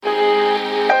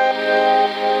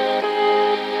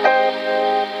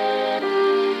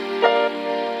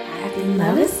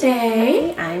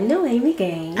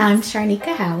I'm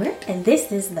Sharnika Howard. And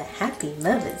this is the Happy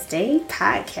Mother's Day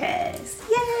podcast.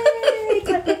 Yay!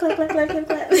 Clap, clap, clap, clap, clap, clap,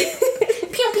 clap.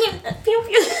 Pew, pew, pew,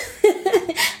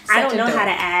 pew. I don't know how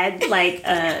to add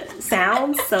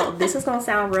sounds, so this is gonna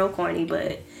sound real corny,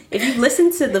 but if you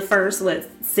listen to the first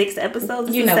 6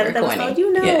 episodes, you know seventh episode,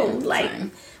 you know,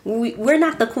 fine. we're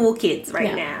not the cool kids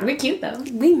now. We're cute though.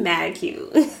 We mad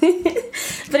cute.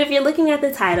 But if you're looking at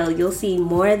the title, you'll see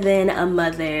More Than a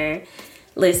Mother.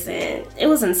 Listen, it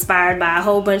was inspired by a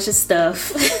whole bunch of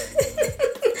stuff.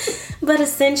 But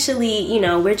essentially,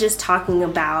 we're just talking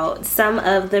about some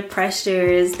of the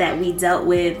pressures that we dealt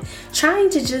with trying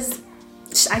to just,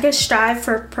 strive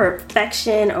for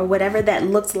perfection or whatever that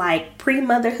looked like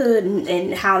pre-motherhood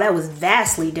and how that was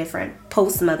vastly different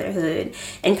post-motherhood,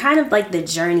 and kind of like the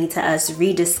journey to us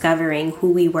rediscovering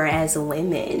who we were as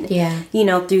women. Yeah.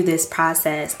 Through this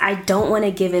process. I don't want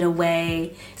to give it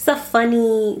away. It's a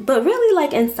funny, but really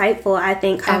insightful, I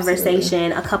think,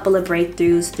 conversation. Absolutely. A couple of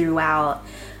breakthroughs throughout.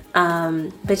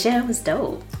 But yeah, it was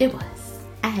dope. It was.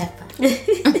 I had fun.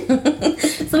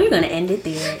 So we're going to end it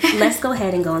there. Let's go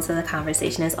ahead and go into the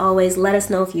conversation. As always, let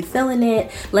us know if you're feeling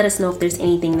it. Let us know if there's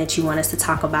anything that you want us to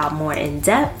talk about more in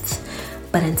depth.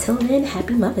 But until then,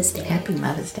 happy Mother's Day. Happy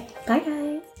Mother's Day. Bye,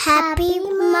 guys. Happy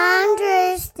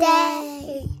Mother's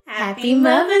Day. Happy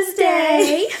Mother's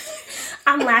Day.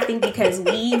 I'm laughing because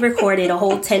we recorded a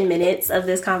whole 10 minutes of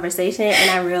this conversation and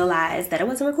I realized that it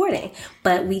wasn't recording.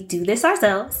 But we do this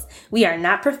ourselves. We are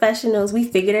not professionals. We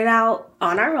figured it out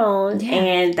on our own,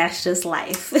 and that's just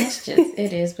life.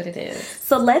 It is what it is.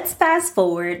 So let's fast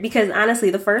forward, because honestly,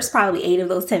 the first probably 8 of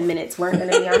those 10 minutes weren't going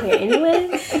to be on here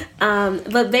anyway.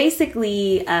 But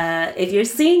basically, if you're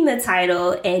seeing the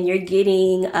title and you're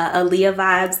getting Aaliyah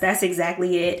vibes, that's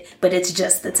exactly it. But it's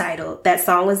just the title. That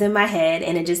song was in my head,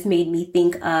 and it just made me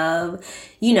think of,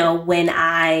 when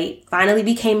I finally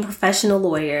became a professional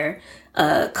lawyer.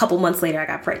 A couple months later, I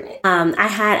got pregnant. I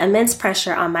had immense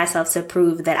pressure on myself to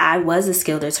prove that I was a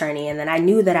skilled attorney and that I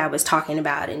knew that I was talking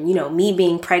about. And, me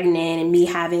being pregnant and me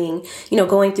having,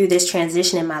 going through this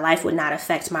transition in my life would not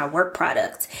affect my work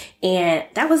product. And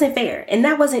that wasn't fair. And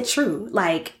that wasn't true.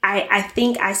 I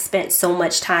think I spent so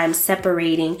much time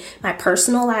separating my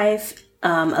personal life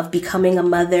of becoming a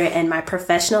mother and my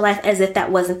professional life as if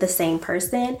that wasn't the same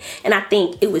person. And I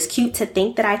think it was cute to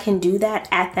think that I can do that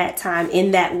at that time in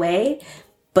that way,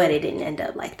 but it didn't end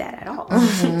up like that at all.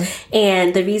 Mm-hmm.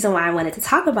 And the reason why I wanted to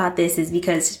talk about this is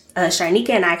because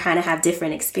Sharnika and I kind of have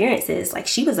different experiences.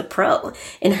 She was a pro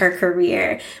in her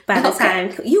career by the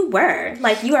time you were.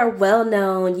 You are well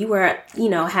known. You were,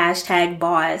 hashtag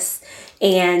boss.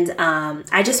 And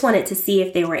I just wanted to see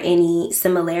if there were any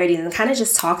similarities and kind of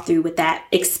just talk through what that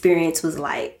experience was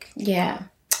like. Yeah.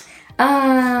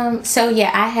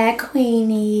 I had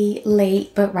Queenie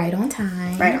late, but right on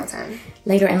time. Right on time.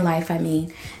 Later in life, I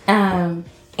mean. And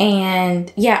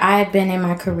I had been in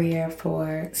my career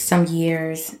for some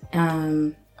years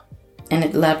and I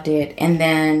loved it. And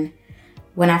then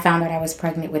when I found out I was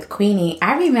pregnant with Queenie,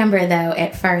 I remember though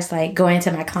at first going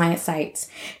to my client sites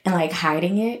and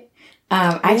hiding it.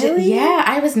 Really?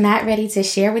 I was not ready to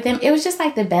share with them. It was just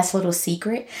the best little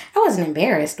secret. I wasn't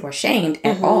embarrassed or ashamed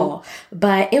at all,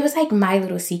 but it was my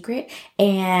little secret.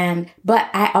 But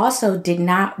I also did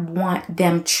not want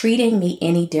them treating me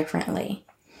any differently.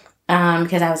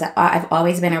 Because I've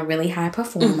always been a really high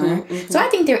performer. So I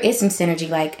think there is some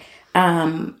synergy,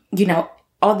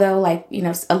 although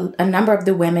a number of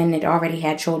the women had already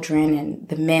had children and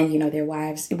the men, their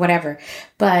wives, whatever.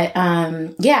 But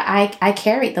I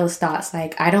carried those thoughts.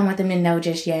 I don't want them to know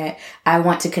just yet. I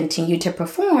want to continue to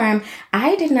perform.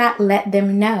 I did not let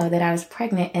them know that I was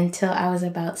pregnant until I was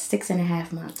about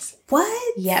 6.5 months.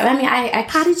 What? Yeah. I mean,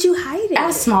 how did you hide it? I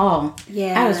was small.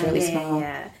 Yeah. I was really small.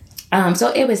 Yeah.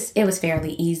 So it was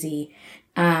fairly easy.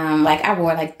 I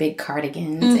wore big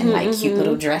cardigans and cute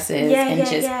little dresses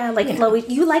flowy.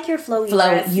 You like your flowy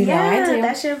dress. I do.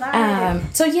 That's your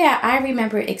vibe. I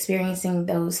remember experiencing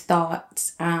those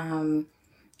thoughts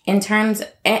in terms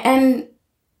and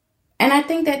I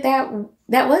think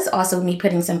that was also me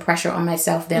putting some pressure on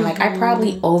myself then. I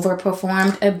probably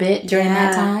overperformed a bit during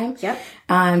that time.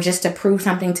 Yep. Just to prove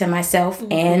something to myself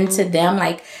and to them,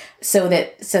 so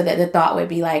that the thought would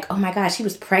be oh my gosh, she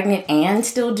was pregnant and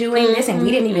still doing this and we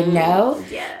didn't even know.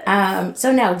 Yeah.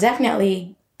 So no,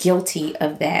 definitely guilty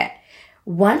of that.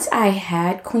 Once I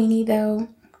had Queenie though,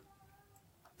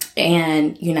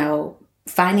 and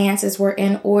finances were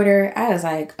in order, I was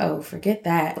oh, forget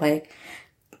that.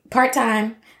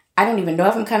 Part-time, I don't even know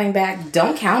if I'm coming back.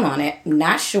 Don't count on it.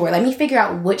 Not sure. Let me figure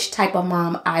out which type of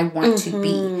mom I want to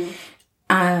be.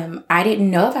 I didn't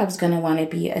know if I was going to want to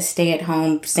be a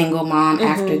stay-at-home single mom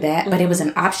after that, but it was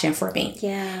an option for me.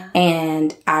 Yeah.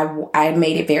 And I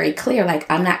made it very clear, like,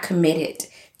 I'm not committed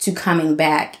to coming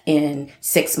back in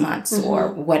 6 months or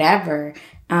whatever.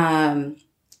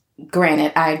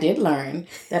 Granted, I did learn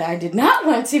that I did not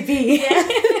want to be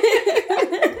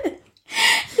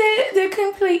the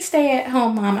complete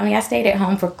stay-at-home mom. I mean, I stayed at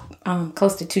home for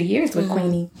close to 2 years with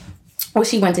Queenie. Well,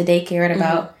 she went to daycare at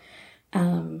about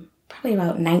probably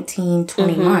about 19,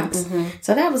 20 months.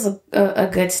 So that was a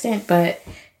good stint. But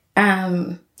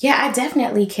yeah, I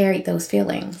definitely carried those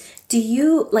feelings. Do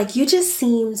you, like, you just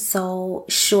seem so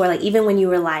sure, like, even when you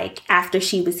were, like, after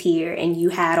she was here and you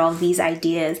had all these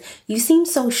ideas, you seem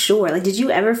so sure. Like, did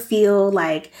you ever feel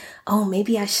like, oh,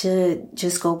 maybe I should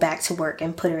just go back to work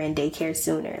and put her in daycare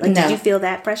sooner? Like, No. Did you feel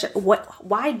that pressure?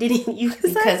 Why didn't you?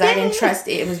 Because I didn't trust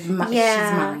it. It was she's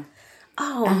mine.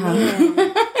 Oh,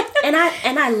 man.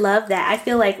 And I love that. I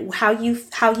feel like how you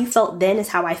felt then is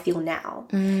how I feel now.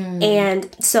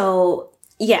 And so,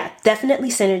 yeah, definitely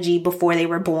synergy before they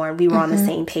were born. We were on the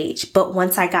same page. But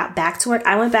once I got back to work,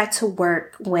 I went back to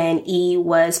work when E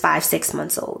was 5-6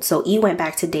 months old. So E went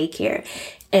back to daycare.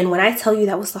 And when I tell you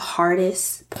that was the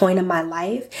hardest point of my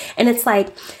life, and it's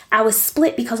like I was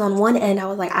split because on one end I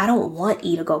was like, I don't want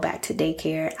E to go back to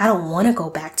daycare. I don't want to go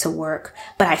back to work.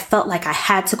 But I felt like I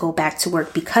had to go back to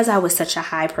work because I was such a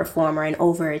high performer and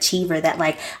overachiever that,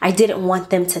 like, I didn't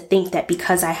want them to think that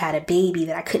because I had a baby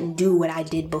that I couldn't do what I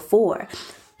did before.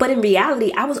 But in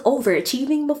reality, I was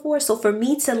overachieving before. So for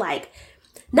me to, like,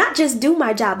 not just do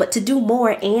my job, but to do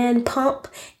more and pump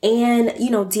and, you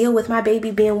know, deal with my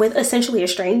baby being with essentially a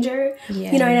stranger.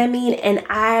 Yeah. You know what I mean?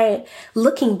 And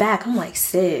looking back, I'm like,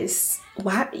 sis,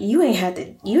 why you ain't had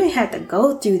to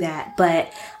go through that.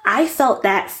 But I felt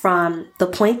that from the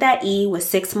point that E was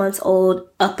 6 months old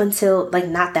up until, like,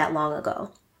 not that long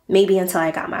ago. Maybe until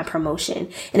I got my promotion.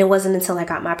 And it wasn't until I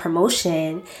got my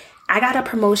promotion, I got a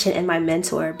promotion and my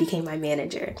mentor became my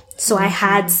manager. So I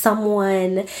had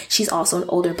someone, she's also an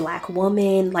older Black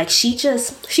woman. Like, she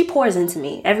pours into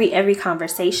me every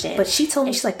conversation. But she told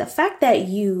me, she's like, the fact that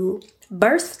you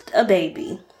birthed a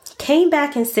baby, came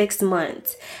back in 6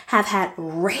 months, have had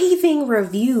raving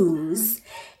reviews,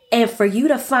 and for you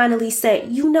to finally say,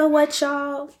 you know what,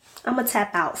 y'all? I'm gonna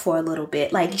tap out for a little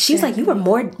bit. Like, she was like, you were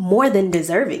more than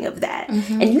deserving of that.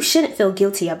 And you shouldn't feel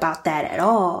guilty about that at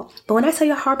all. But when I tell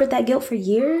you I harbored that guilt for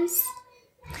years.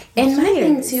 And my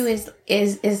thing too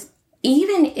is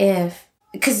even if,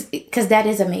 because that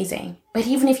is amazing. But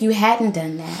even if you hadn't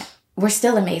done that, we're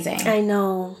still amazing. I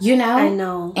know. You know? I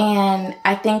know. And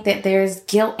I think that there's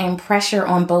guilt and pressure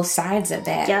on both sides of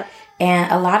that. Yep.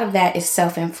 And a lot of that is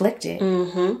self-inflicted.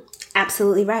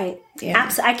 Absolutely right. Yeah.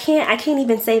 I can't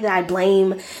even say that I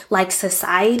blame, like,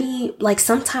 society. Like,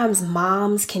 sometimes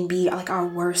moms can be, like, our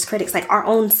worst critics, like our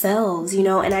own selves, you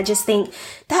know? And I just think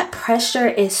that pressure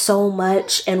is so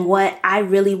much. And what I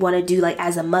really want to do, like,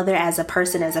 as a mother, as a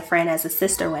person, as a friend, as a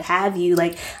sister, what have you,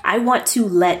 like, I want to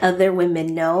let other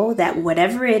women know that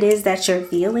whatever it is that you're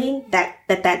feeling,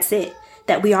 that's it.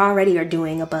 That we already are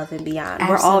doing above and beyond.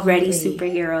 Absolutely. We're already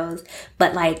superheroes.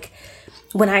 But, like,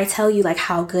 when I tell you, like,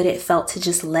 how good it felt to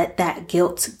just let that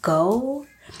guilt go,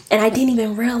 and I didn't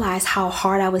even realize how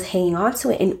hard I was hanging on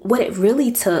to it and what it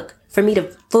really took for me to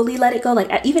fully let it go.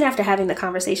 Like, even after having the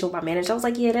conversation with my manager, I was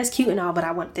like, yeah, that's cute and all, but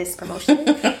I want this promotion.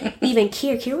 Even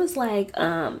Kier was like,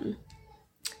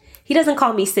 he doesn't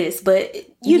call me sis, but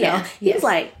you know, he's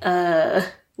like,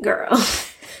 girl,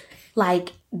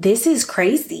 like, this is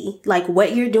crazy. Like,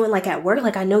 what you're doing, like, at work,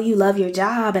 like, I know you love your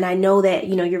job and I know that,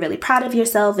 you know, you're really proud of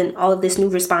yourself and all of this new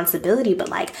responsibility, but,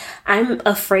 like, I'm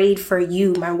afraid for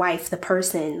you, my wife, the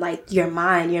person, like, your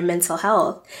mind, your mental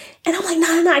health. And I'm like,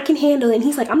 no, I can handle it. And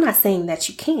he's like, I'm not saying that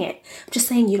you can't. I'm just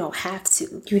saying you don't have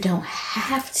to. You don't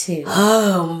have to.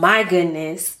 Oh, my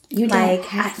goodness. You don't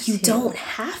have to. You don't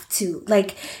have to.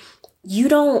 Like, you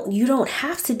don't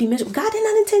have to be miserable. God did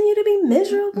not intend you to be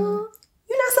miserable.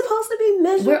 You're not supposed to be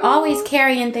miserable. We're always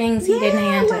carrying things he didn't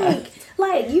hand to us.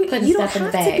 Like, you don't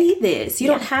have to be this. You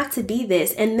don't have to be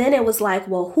this. And then it was like,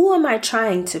 well, who am I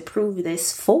trying to prove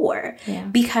this for? Yeah.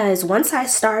 Because once I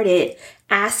started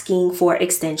asking for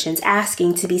extensions,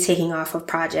 asking to be taking off of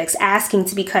projects, asking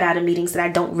to be cut out of meetings that I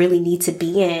don't really need to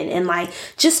be in, and, like,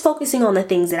 just focusing on the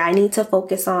things that I need to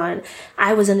focus on,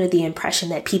 I was under the impression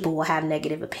that people will have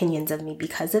negative opinions of me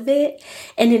because of it.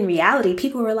 And in reality,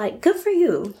 people were like, good for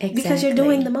you. Exactly. Because you're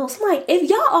doing the most. I'm like, if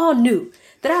y'all all knew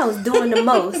that I was doing the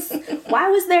most, why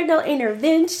was there no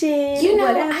intervention? You know,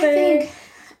 whatever?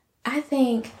 I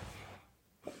think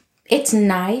it's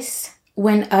nice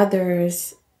when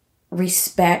others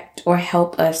respect or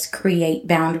help us create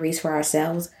boundaries for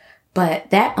ourselves. but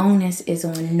that onus is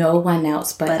on no one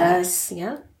else but us.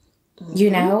 Yeah.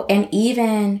 You know, and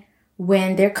even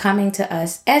when they're coming to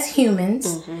us as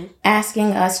humans,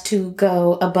 asking us to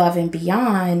go above and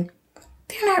beyond,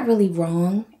 they're not really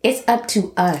wrong. It's up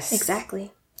to us.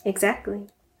 Exactly.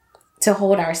 To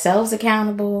hold ourselves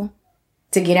accountable,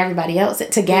 to get everybody else,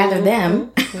 to gather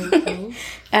them.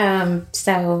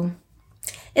 So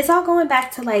it's all going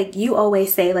back to, like, you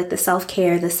always say, like, the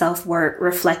self-care, the self-work,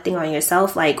 reflecting on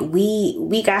yourself. Like,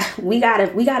 we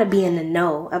gotta be in the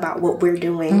know about what we're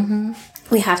doing.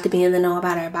 We have to be in the know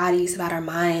about our bodies, about our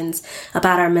minds,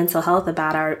 about our mental health,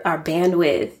 about our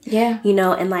bandwidth. Yeah. You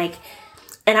know, and like,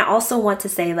 and I also want to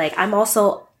say, like, I'm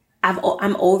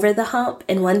over the hump.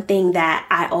 And one thing that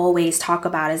I always talk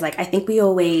about is, like, I think we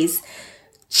always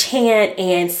chant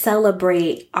and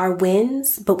celebrate our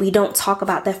wins, but we don't talk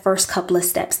about the first couple of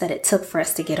steps that it took for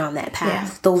us to get on that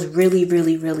path. Yeah. Those really,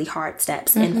 really, really hard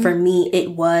steps. And for me,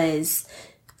 it was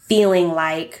feeling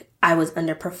like I was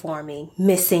underperforming,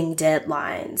 missing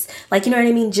deadlines. Like, you know what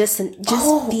I mean? Just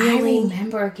feeling. I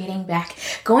remember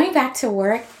going back to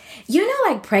work. You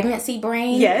know, like pregnancy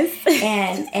brain? Yes.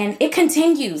 and it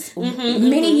continues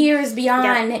many years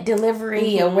beyond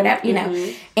delivery or whatever, you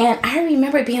know. And I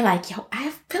remember being like, yo,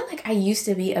 I feel like I used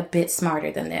to be a bit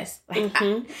smarter than this. Like,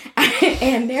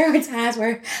 and there were times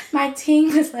where my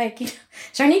team was like, you know,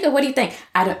 Sharnika, what do you think?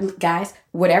 Guys,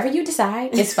 whatever you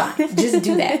decide, it's fine. Just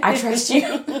do that. I trust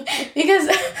you.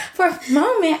 Because for a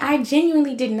moment, I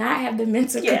genuinely did not have the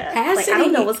mental capacity. Like, I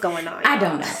don't know what's going on. I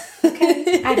don't know.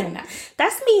 Okay? I don't know.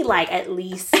 That's me, like, at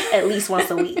least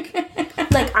once a week.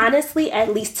 Like, honestly,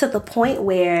 at least to the point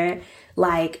where,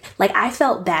 like I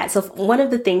felt bad. So one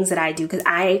of the things that I do, because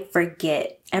I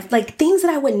forget, like, things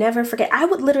that I would never forget. I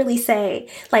would literally say,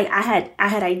 like, I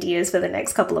had ideas for the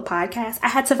next couple of podcasts. I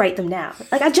had to write them down.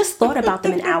 Like, I just thought about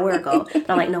them an hour ago. But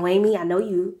I'm like, no, Amy, I know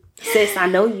you. Sis, I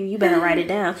know you. You better write it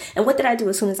down. And what did I do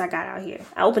as soon as I got out here?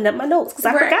 I opened up my notes because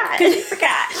I forgot. Because you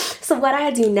forgot. So what I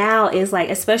do now is, like,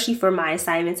 especially for my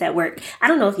assignments at work, I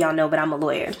don't know if y'all know, but I'm a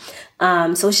lawyer.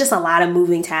 So it's just a lot of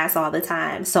moving tasks all the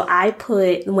time. So I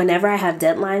put, whenever I have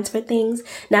deadlines for things,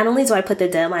 not only do I put the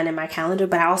deadline in my calendar,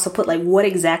 but I also put, like, what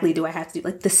exactly do I have to do?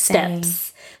 Like, the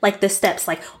steps.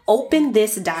 Like, open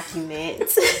this document,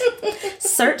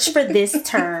 search for this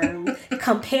term,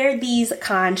 compare these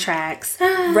contracts,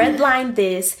 redline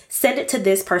this, send it to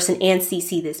this person, and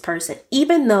CC this person.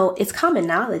 Even though it's common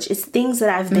knowledge, it's things that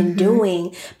I've been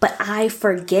doing, but I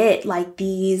forget, like,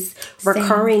 these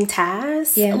recurring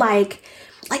tasks. Yeah.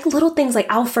 Like little things, like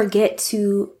I'll forget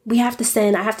to, I have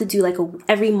to do, like,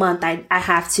 every month I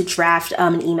have to draft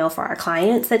an email for our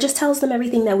clients that just tells them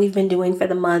everything that we've been doing for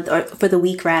the month, or for the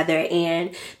week rather.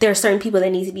 And there are certain people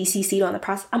that need to be CC'd on the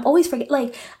process. I'm always forget,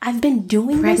 like, I've been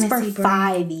doing this for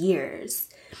 5 years.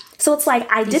 So it's like,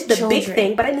 I did the big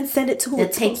thing, but I didn't send it to who they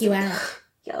take you out.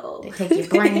 Yo. They take your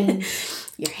brain.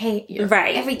 Your hate,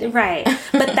 everything. Right.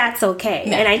 But that's okay.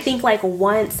 And I think, like,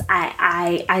 once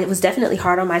I was definitely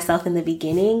hard on myself in the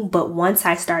beginning, but once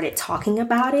I started talking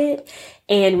about it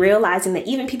and realizing that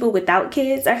even people without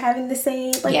kids are having the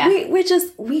same, like,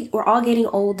 we're all getting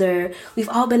older. We've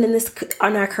all been in this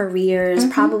on our careers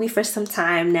probably for some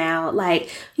time now.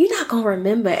 Like, you're not going to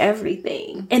remember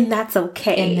everything, and that's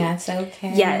okay.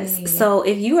 Yes. So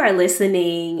if you are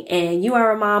listening and you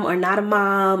are a mom or not a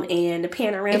mom, and the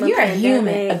panorama, if you're a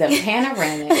human, the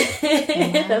panorama,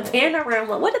 the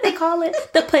panorama, what do they call it?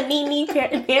 The panini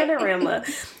panorama.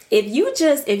 If you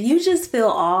just feel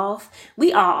off,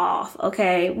 we are off,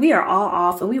 okay? We are all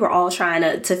off, and we were all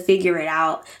trying to figure it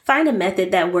out. Find a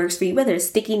method that works for you, whether it's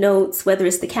sticky notes, whether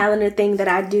it's the calendar thing that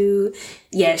I do.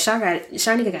 Yeah,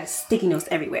 Sharnika got sticky notes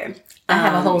everywhere. I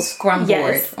have a whole scrum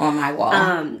board on my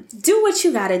wall. Do what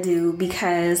you gotta do,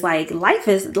 because, like, life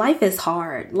is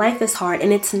hard. Life is hard,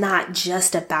 and it's not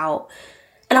just about,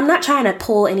 and I'm not trying to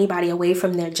pull anybody away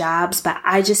from their jobs, but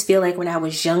I just feel like when I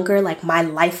was younger, like, my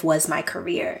life was my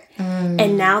career.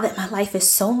 And now that my life is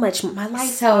so much more.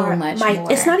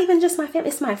 It's not even just my family,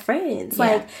 it's my friends.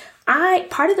 Yeah. Like,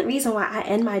 part of the reason why I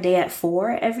end my day at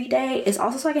 4 every day is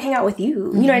also so I can hang out with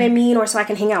you. You know what I mean? Or so I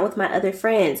can hang out with my other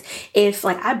friends. If,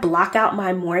 like, I block out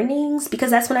my mornings,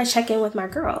 because that's when I check in with my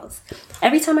girls.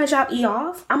 Every time I drop E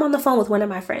off, I'm on the phone with one of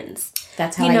my friends.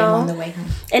 That's how I am on the way home.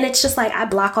 And it's just like, I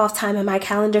block off time in my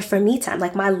calendar for me time.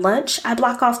 Like, my lunch, I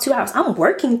block off 2 hours. I'm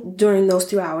working during those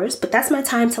 2 hours, but that's my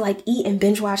time to, like, eat and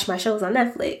binge watch my shows on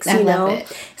Netflix. I love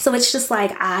it. So it's just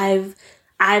like, I've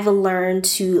I've learned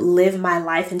to live my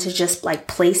life and to just like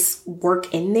place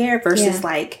work in there versus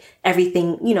like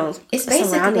everything, you know, it's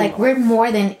basically like we're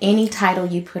more than any title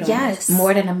you put on us.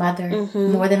 More than a mother,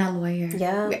 more than a lawyer,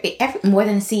 more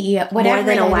than a CEO, whatever, more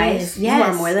than a wife. Is. You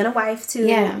are more than a wife too,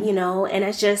 you know, and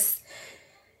it's just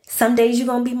some days you're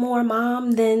going to be more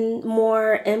mom than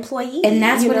more employee. And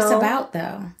that's what it's about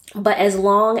though. But as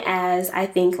long as I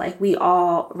think like we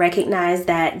all recognize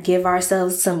that, give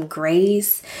ourselves some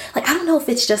grace. Like, I don't know if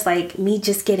it's just like me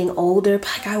just getting older, but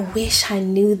like I wish I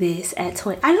knew this at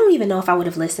 20. I don't even know if I would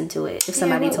have listened to it if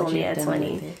somebody told me at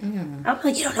 20. I'm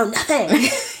like, you don't know nothing.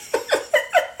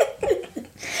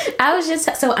 I was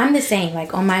just, so I'm the same,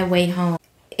 like on my way home,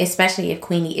 especially if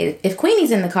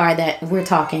Queenie's in the car that we're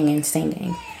talking and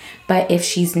singing. But if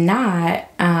she's not,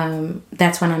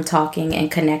 that's when I'm talking and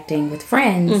connecting with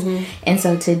friends. And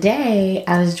so today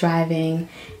I was driving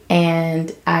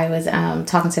and I was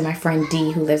talking to my friend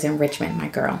Dee, who lives in Richmond, my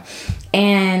girl.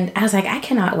 And I was like, I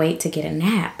cannot wait to get a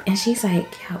nap. And she's like,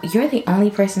 yo, you're the only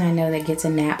person I know that gets a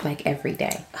nap like every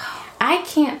day. I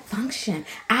can't function.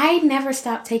 I never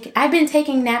stopped taking, I've been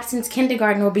taking naps since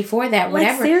kindergarten or before that,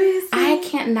 whatever. Like, seriously? I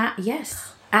can't not,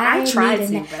 yes. I tried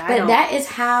to, but I don't. That is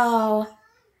how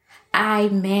I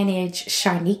manage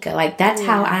Sharnika. Like, that's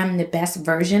how I'm the best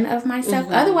version of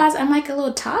myself. Otherwise, I'm like a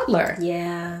little toddler.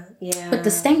 Yeah. With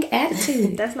the stank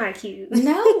attitude. That's not cute.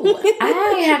 No,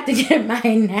 I have to get my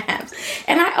naps.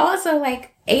 And I also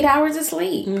like 8 hours of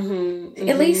sleep.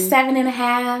 At least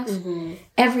 7.5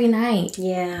 every night.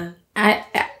 Yeah. I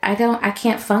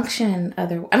can't function I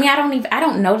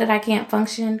don't know that I can't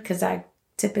function because I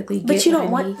typically get but you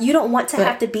don't want to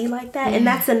have to be like that, and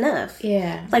that's enough.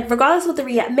 Like, regardless of the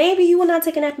maybe you will not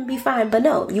take a nap and be fine, but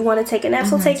no, you want to take a nap,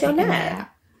 so take your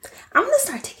nap. I'm gonna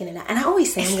start taking a nap, and I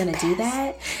always say I'm gonna do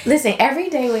that. Listen, every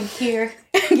day when Kier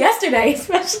yesterday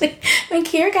especially when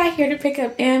Kier got here to pick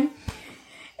up M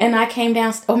and I came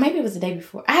down, or maybe it was the day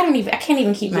before, I can't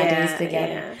even keep my days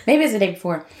together. Maybe it's the day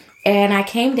before. And I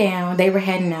came down, they were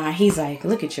heading out. He's like,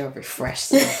 look at your refreshed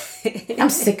self. I'm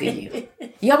sick of you.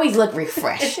 You always look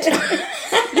refreshed.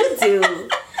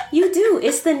 You do.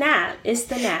 It's the nap.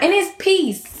 And it's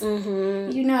peace.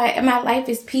 You know, my life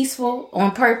is peaceful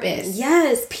on purpose.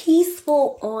 Yes,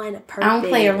 peaceful on purpose. I don't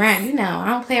play around. You know, I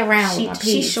don't play around with my peace.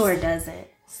 She sure doesn't.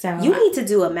 So you need to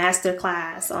do a master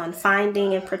class on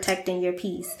finding and protecting your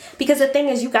peace. Because the thing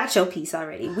is, you got your peace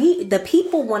already. The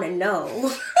people want to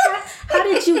know, how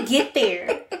did you get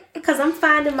there? Because I'm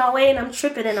finding my way and I'm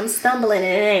tripping and I'm stumbling and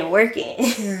it ain't working.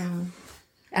 Yeah.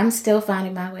 I'm still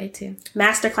finding my way too.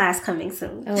 Master class coming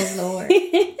soon. Oh, Lord.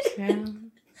 Yeah.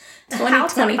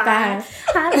 2025.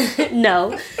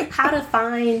 How to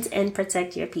find and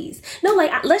protect your peace. No,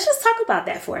 like, let's just talk about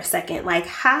that for a second. Like,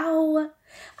 how...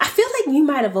 I feel like you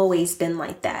might have always been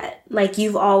like that. Like,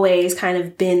 you've always kind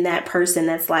of been that person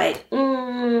that's like, I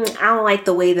don't like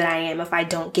the way that I am if I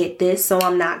don't get this, so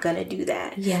I'm not going to do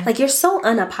that. Yeah. Like, you're so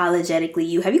unapologetically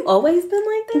you. Have you always been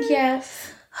like that?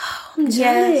 Yes. Oh, I'm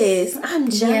jealous. I'm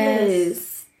jealous.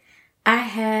 Yes. I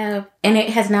have, and it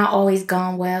has not always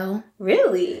gone well.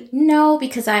 Really? No,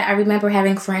 because I remember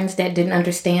having friends that didn't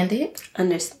understand it.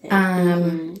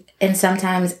 And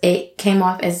sometimes it came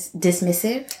off as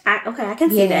dismissive. I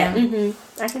can see that.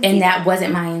 I can see that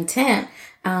wasn't my intent.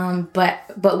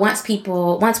 But once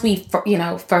we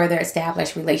further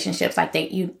establish relationships, like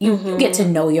you get to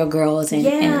know your girls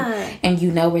and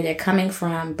you know where they're coming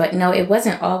from. But no, it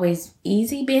wasn't always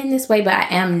easy being this way, but I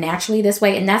am naturally this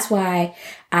way. And that's why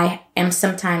I am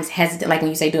sometimes hesitant. Like when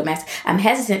you say do a master, I'm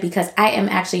hesitant because I am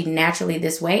actually naturally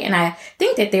this way. And I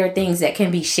think that there are things that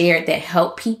can be shared that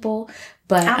help people.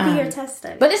 But I'll be your test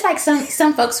study. But it's like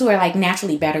some folks who are like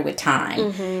naturally better with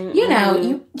time.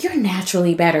 You're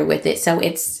naturally better with it, so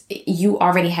you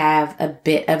already have a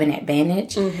bit of an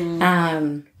advantage.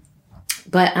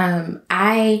 But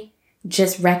I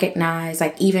just recognize,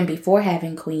 like, even before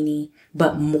having Queenie,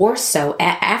 but more so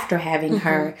after having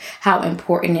her, how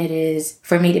important it is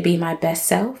for me to be my best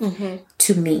self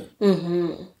to me,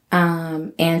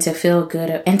 and to feel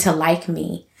good and to like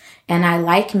me, and I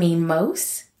like me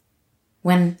most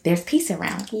when there's peace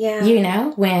around. Yeah. You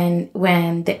know, when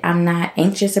I'm not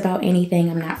anxious about anything,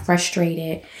 I'm not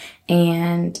frustrated,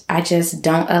 and I just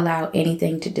don't allow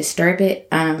anything to disturb it.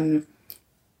 And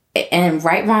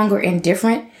right, wrong, or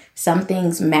indifferent, some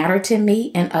things matter to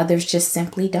me and others just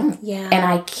simply don't. Yeah.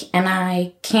 And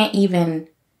I can't even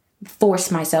force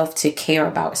myself to care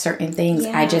about certain things.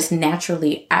 Yeah. I just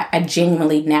I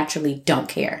genuinely naturally don't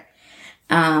care.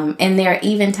 And there are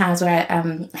even times where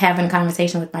I'm having a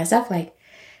conversation with myself like,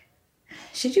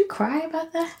 should you cry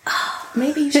about that?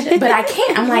 Maybe you should, but I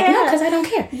can't. I'm like, no, because I don't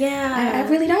care. Yeah. I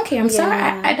really don't care. I'm sorry.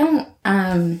 I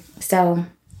don't. So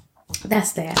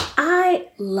that's that. I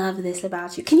love this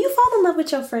about you. Can you fall in love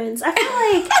with your friends? I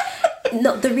feel like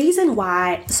no, the reason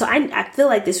why, so I feel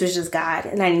like this was just God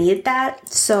and I needed that.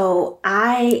 So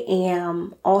I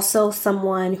am also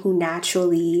someone who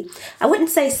naturally, I wouldn't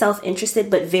say self-interested,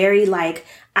 but very like,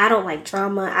 I don't like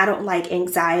drama. I don't like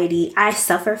anxiety. I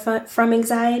suffer from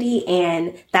anxiety,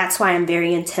 and that's why I'm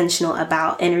very intentional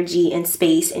about energy and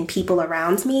space and people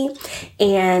around me.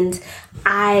 And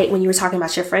when you were talking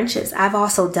about your friendships, I've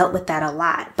also dealt with that a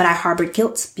lot, but I harbored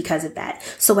guilt because of that.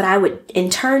 So what I would in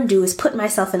turn do is put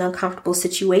myself in uncomfortable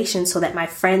situations so that my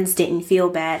friends didn't feel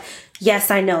bad. Yes,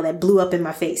 I know that blew up in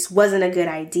my face. Wasn't a good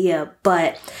idea,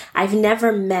 but I've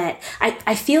never met,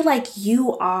 I feel like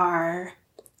you are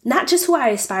not just who I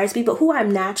aspire to be, but who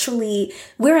I'm naturally,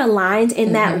 we're aligned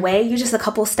in that way. You're just a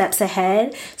couple steps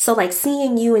ahead. So like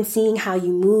seeing you and seeing how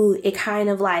you move, it kind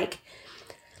of like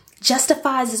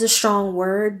justifies is a strong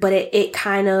word, but it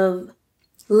kind of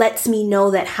lets me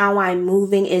know that how I'm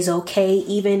moving is okay,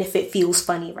 even if it feels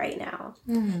funny right now.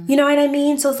 You know what I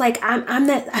mean? So it's like,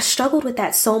 I struggled with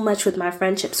that so much with my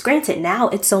friendships. Granted, now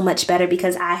it's so much better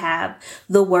because I have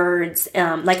the words.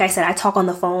 Like I said, I talk on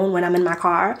the phone when I'm in my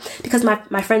car because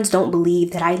my friends don't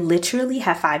believe that I literally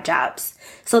have 5 jobs.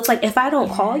 So it's like, if I don't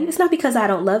call you, it's not because I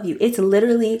don't love you. It's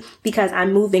literally because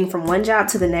I'm moving from one job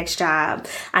to the next job.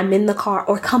 I'm in the car,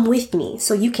 or come with me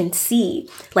so you can see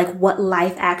like what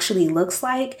life actually looks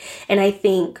like. And I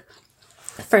think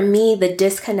for me, the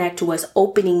disconnect was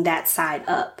opening that side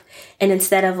up. And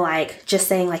instead of like just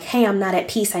saying like, hey, I'm not at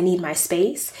peace, I need my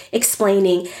space,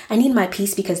 explaining I need my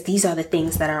peace because these are the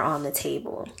things that are on the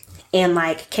table. And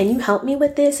like, can you help me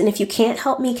with this? And if you can't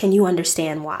help me, can you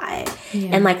understand why?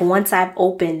 And like, once I've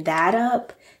opened that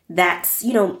up, that's,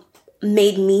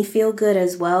 made me feel good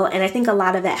as well. And I think a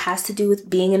lot of that has to do with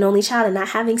being an only child and not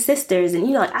having sisters. And,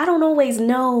 like, I don't always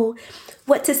know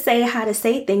what to say, how to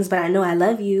say things, but I know I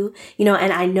love you, and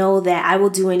I know that I will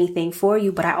do anything for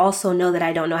you, but I also know that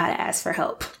I don't know how to ask for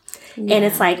help. And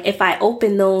it's like, if I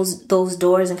open those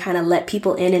doors and kind of let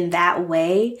people in that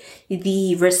way,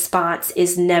 the response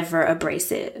is never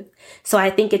abrasive. So I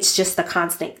think it's just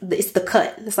it's the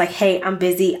cut. It's like, hey, I'm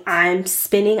busy. I'm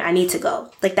spinning. I need to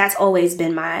go. Like, that's always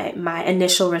been my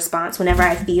initial response whenever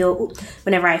I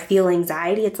feel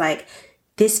anxiety. It's like,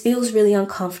 this feels really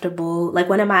uncomfortable. Like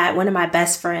one of my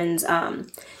best friends,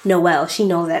 Noelle, she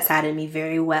knows that side of me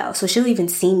very well. So she'll even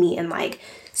see me in like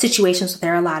situations where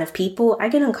there are a lot of people. I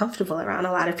get uncomfortable around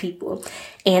a lot of people,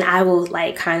 and I will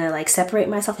like kind of like separate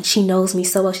myself, and she knows me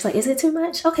so well. She's like, is it too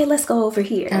much? Okay, let's go over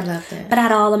here. I love that. But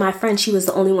out of all of my friends, she was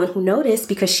the only one who noticed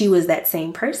because she was that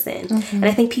same person. And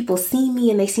I think people see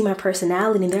me and they see my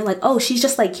personality and they're like, oh, she's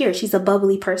just like Kira. She's a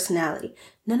bubbly personality.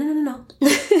 No. No.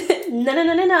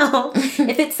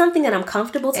 If it's something that I'm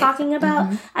comfortable talking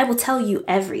about, I will tell you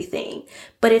everything.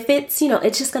 But if it's,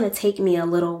 it's just going to take me a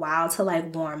little while to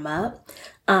like warm up.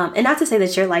 And not to say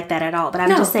that you're like that at all, but I'm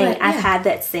just saying I've had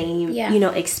that same,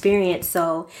 experience.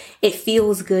 So it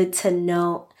feels good to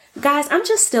know. Guys, I'm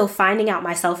just still finding out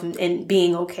myself and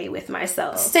being okay with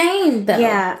myself. Same, though.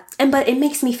 Yeah. But it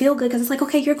makes me feel good because it's like,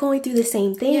 okay, you're going through the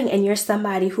same thing and you're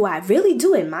somebody who I really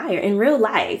do admire in real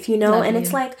life, Love and you.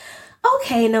 it's like,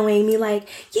 okay, Noemi, like,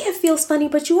 yeah, it feels funny,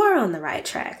 but you are on the right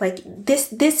track. Like,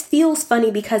 this feels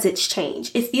funny because it's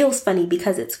change. It feels funny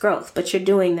because it's growth, but you're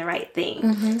doing the right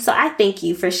thing. So I thank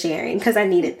you for sharing because I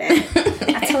needed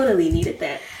that. I totally needed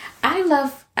that. I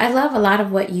love a lot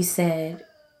of what you said,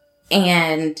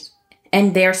 and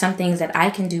there are some things that I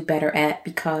can do better at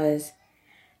because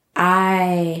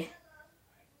I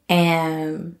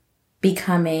am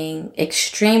becoming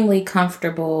extremely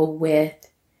comfortable with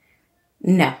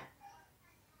no.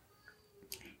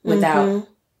 Without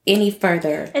any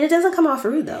further. And it doesn't come off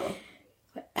rude, though.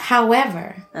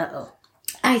 However,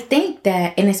 I think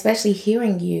that, and especially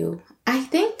hearing you, I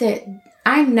think that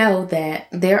I know that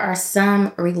there are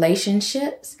some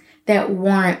relationships that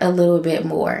warrant a little bit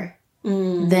more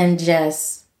than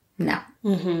just no.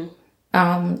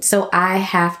 So I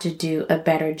have to do a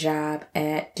better job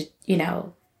at,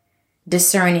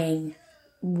 discerning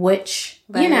which,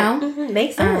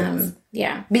 makes sense.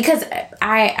 Yeah, because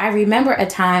I remember a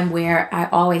time where I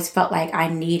always felt like I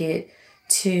needed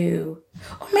to,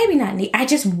 or maybe not need, I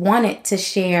just wanted to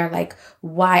share like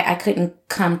why I couldn't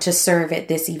come to serve at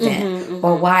this event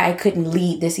or why I couldn't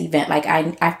lead this event. Like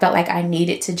I felt like I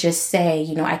needed to just say,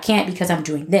 I can't because I'm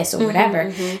doing this or whatever.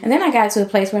 And then I got to a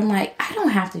place where I'm like, I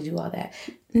don't have to do all that.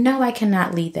 No, I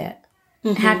cannot lead that.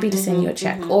 Happy to send you a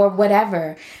check or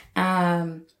whatever.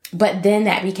 But then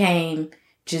that became,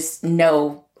 just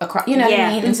know across, you know what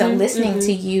I mean? And so listening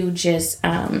to you just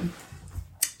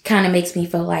kind of makes me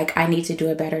feel like I need to do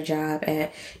a better job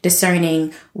at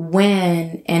discerning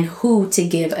when and who to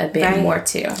give a bit more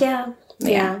to.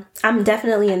 Yeah. I'm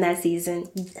definitely in that season.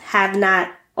 Have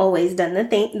not always done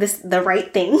the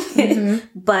right thing,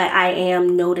 but I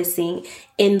am noticing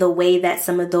in the way that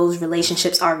some of those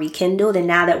relationships are rekindled. And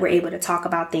now that we're able to talk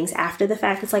about things after the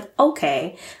fact, it's like,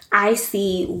 okay, I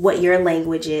see what your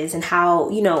language is and how,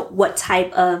 you know, what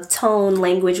type of tone,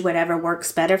 language, whatever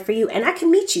works better for you. And I can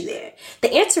meet you there.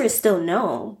 The answer is still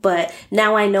no, but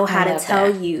now I know how to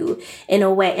tell you in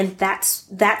a way. And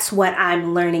that's what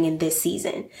I'm learning in this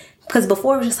season. Because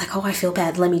before it was just like, oh, I feel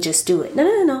bad. Let me just do it.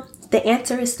 No. The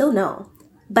answer is still no.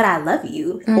 But I love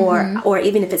you. Or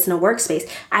even if it's in a workspace,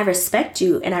 I respect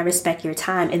you and I respect your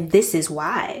time. And this is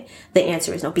why the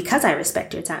answer is no. Because I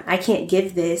respect your time. I can't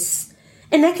give this.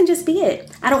 And that can just be it.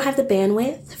 I don't have the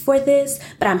bandwidth for this,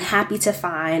 but I'm happy to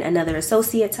find another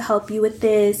associate to help you with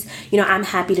this. You know, I'm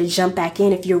happy to jump back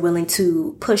in if you're willing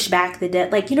to push back the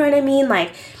debt. Like, you know what I mean?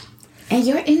 Like, and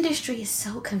your industry is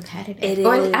so competitive. It is.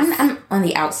 I'm on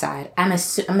the outside. I'm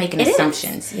making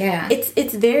assumptions. Yeah.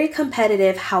 It's very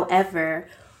competitive. However,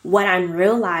 what I'm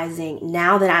realizing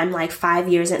now that I'm like 5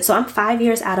 years in, so I'm 5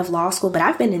 years out of law school, but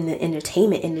I've been in the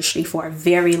entertainment industry for a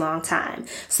very long time.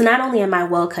 So not only am I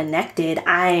well connected,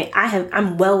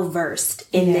 I'm well versed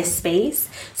in this space.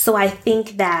 So I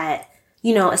think that,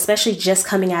 you know, especially just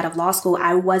coming out of law school,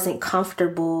 I wasn't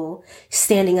comfortable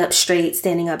standing up straight,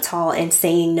 standing up tall and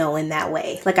saying no in that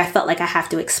way. Like I felt like I have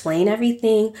to explain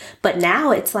everything. But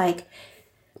now it's like,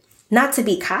 not to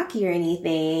be cocky or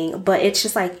anything, but it's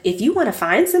just like, if you want to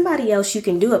find somebody else, you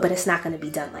can do it, but it's not going to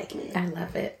be done like me. I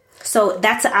love it. So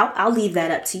I'll leave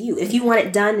that up to you. If you want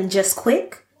it done and just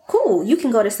quick, cool, you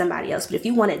can go to somebody else. But if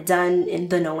you want it done in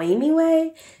the Noemi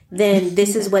way, then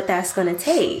this is what that's going to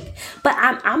take. But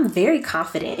I'm very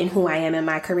confident in who I am in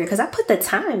my career because I put the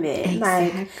time in.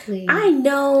 Exactly. Like, I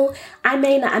know I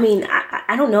may not, I mean,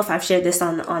 I don't know if I've shared this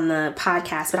on the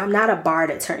podcast, but I'm not a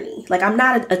barred attorney. Like, I'm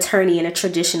not an attorney in a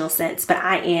traditional sense, but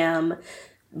I am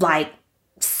like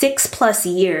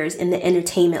 6+ years in the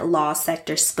entertainment law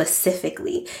sector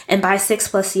specifically. And by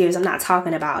 6+ years, I'm not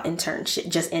talking about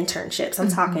internships. I'm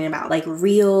talking about like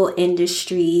real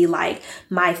industry, like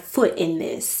my foot in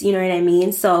this, you know what I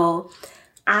mean? So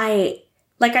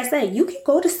like I said, you can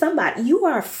go to somebody, you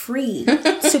are free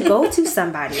to go to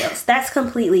somebody else. That's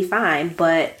completely fine.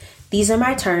 But these are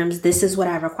my terms. This is what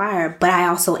I require. But I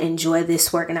also enjoy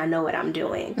this work and I know what I'm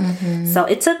doing. So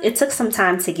it took some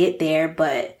time to get there,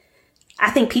 but I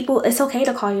think it's okay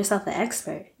to call yourself an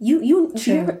expert.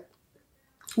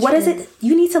 What is it?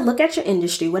 You need to look at your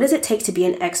industry. What does it take to be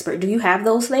an expert? Do you have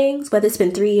those things? Whether it's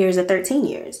been 3 years or 13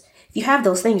 years. If you have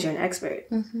those things, you're an expert.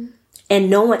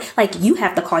 And no one, like, you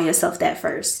have to call yourself that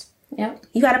first. Yep.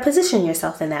 You got to position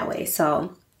yourself in that way.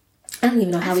 So I don't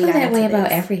even know how we got that way into about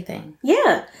this. everything.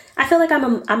 Yeah. I feel like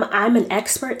I'm an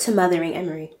expert to mothering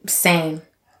Emery. Same.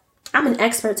 I'm an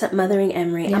expert to mothering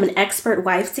Emery. Yeah. I'm an expert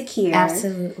wife to Kier.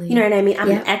 Absolutely. You know what I mean?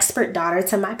 I'm an expert daughter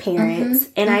to my parents.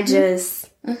 And I just,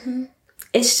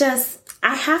 it's just,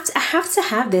 I have to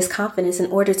have this confidence in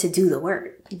order to do the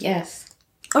work. Yes.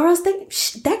 Or else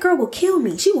that girl will kill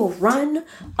me. She will run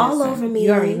all over me.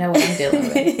 You already know what I'm dealing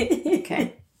with.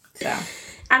 Okay. So.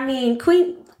 I mean,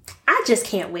 I just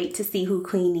can't wait to see who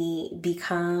Queenie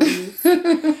becomes.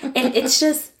 And it's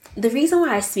just, the reason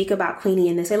why I speak about Queenie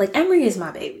in this way, like, Emery is my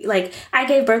baby. Like, I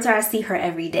gave birth to her, I see her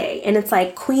every day. And it's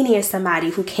like, Queenie is somebody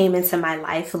who came into my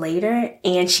life later,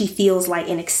 and she feels like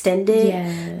an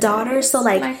extended daughter. So,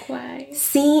 like,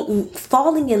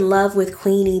 falling in love with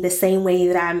Queenie the same way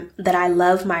that I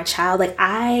love my child. Like,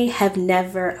 I've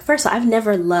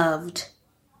never loved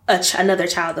another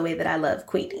child the way that I love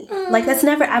Queenie. Like,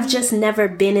 I've just never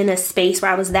been in a space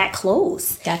where I was that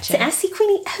close. Gotcha. So I see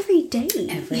Queenie every day.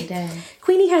 Every day.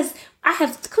 Queenie has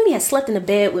slept in the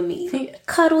bed with me,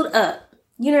 cuddled up.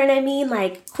 You know what I mean?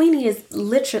 Like, Queenie is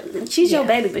literally, she's your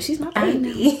baby, but she's my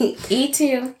baby. E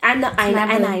too. I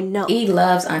know. E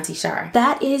loves Auntie Shar.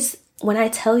 That is, when I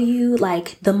tell you,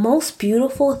 like, the most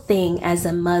beautiful thing as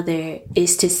a mother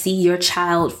is to see your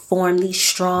child form these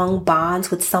strong bonds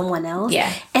with someone else.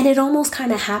 Yeah. And it almost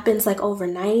kind of happens like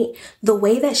overnight. The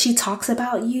way that she talks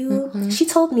about you, she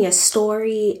told me a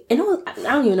story. And I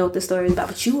don't even know what the story is about,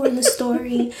 but you were in the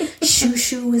story.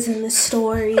 Shushu was in the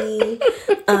story.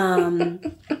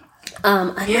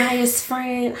 Anaya's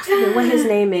friend, I forget what his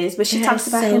name is, but she talks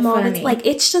about him all the time. Like,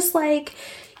 it's just like,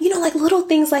 you know, like little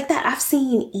things like that. I've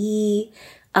seen E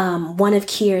one of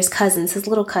Kier's cousins, his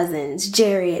little cousins,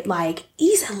 Jared, like,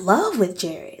 he's in love with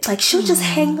Jared. Like, she'll just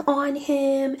hang on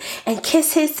him and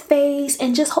kiss his face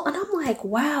and just hold. And I'm like,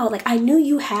 wow, like, I knew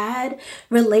you had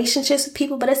relationships with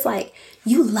people, but it's like,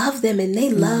 you love them and they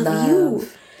love you.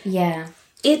 Yeah.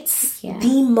 It's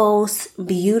the most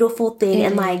beautiful thing.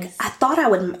 And like, I thought I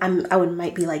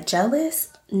might be like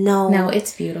jealous. No,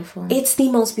 it's beautiful. It's the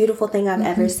most beautiful thing I've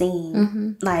ever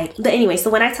seen. Like, but anyway, so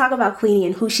when I talk about Queenie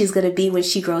and who she's going to be when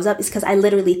she grows up, it's because I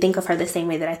literally think of her the same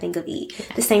way that I think of E.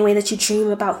 The same way that you dream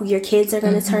about who your kids are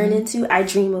going to turn into, I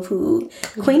dream of who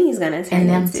Queenie's going to turn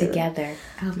into. And them together.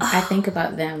 I think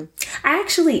about them. I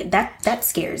actually, that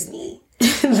scares me.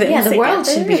 The world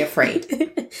should be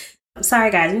afraid.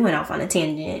 Sorry, guys, we went off on a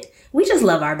tangent. We just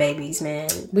love our babies, man.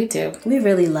 We do. We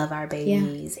really love our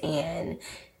babies. Yeah. And,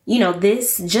 you know,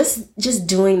 this, just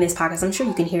doing this podcast, I'm sure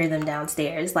you can hear them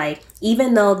downstairs. Like,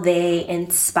 even though they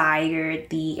inspired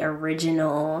the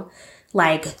original,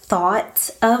 like,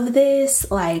 thought of this,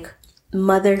 like,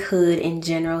 motherhood in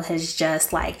general has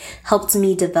just, like, helped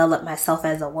me develop myself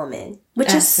as a woman,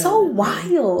 which is so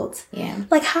wild. Yeah.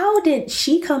 Like, how did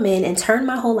she come in and turn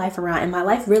my whole life around? And my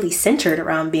life really centered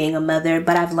around being a mother,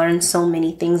 but I've learned so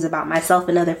many things about myself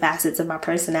and other facets of my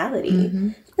personality.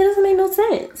 It doesn't make no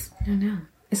sense. I know.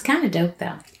 It's kind of dope,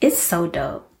 though. It's so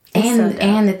dope.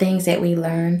 And the things that we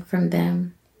learn from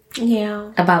them.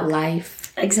 Yeah. About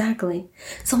life. Exactly.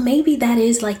 So maybe that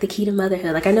is, like, the key to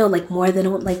motherhood. Like, I know, like, more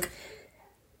than, like,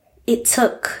 it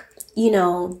took, you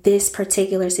know, this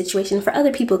particular situation. For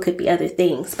other people, it could be other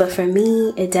things. But for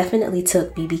me, it definitely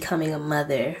took me becoming a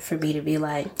mother for me to be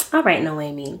like, all right,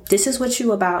 Noemi, this is what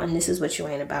you about and this is what you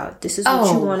ain't about. This is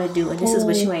what you want to do and this is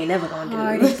what you ain't never going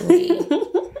to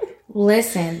do.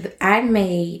 Listen, I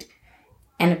made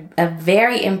a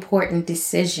very important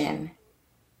decision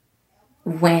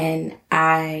when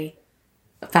I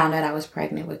found out I was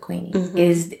pregnant with Queenie.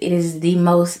 It is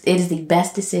the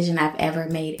best decision I've ever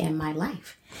made in my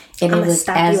life. And it was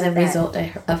as a result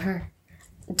of her.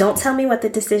 Don't tell me what the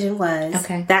decision was.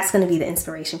 Okay. That's going to be the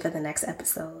inspiration for the next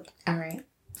episode. All right.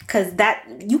 Because that,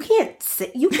 you can't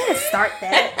start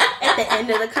that at the end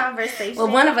of the conversation.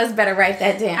 Well, one of us better write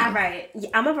that down. All right.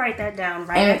 I'm going to write that down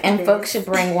right after and this. Folks should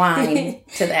bring wine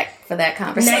for that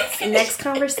conversation. Next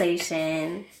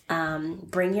conversation,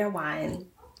 bring your wine.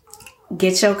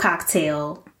 Get your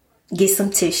cocktail, get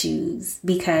some tissues,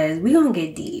 because we're going to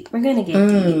get deep. We're going to get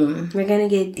deep. We're going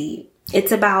to get deep.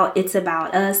 It's about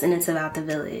us and it's about the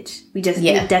village. We're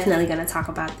definitely going to talk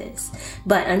about this.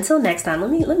 But until next time,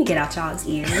 let me get out y'all's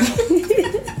ear.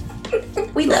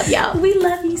 We love y'all. We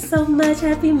love you so much.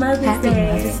 Happy Mother's Day. Happy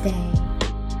Mother's Day.